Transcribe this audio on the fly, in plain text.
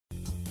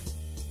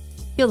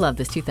You'll love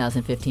this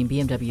 2015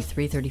 BMW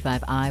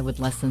 335i with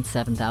less than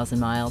 7,000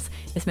 miles.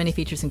 Its many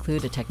features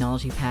include a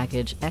technology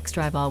package,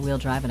 xDrive all-wheel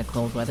drive, and a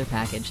cold weather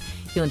package.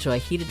 You'll enjoy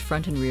heated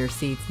front and rear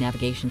seats,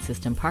 navigation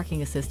system,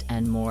 parking assist,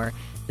 and more.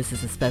 This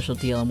is a special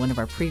deal on one of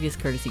our previous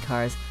courtesy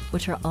cars,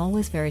 which are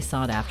always very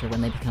sought after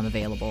when they become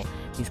available.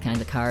 These kinds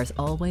of cars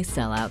always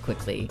sell out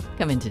quickly.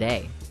 Come in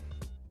today.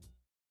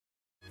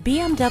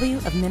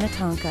 BMW of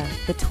Minnetonka,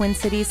 the Twin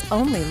Cities'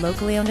 only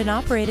locally owned and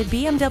operated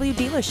BMW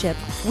dealership.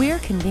 We're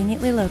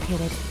conveniently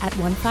located at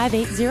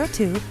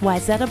 15802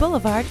 Wayzata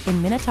Boulevard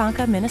in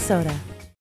Minnetonka, Minnesota.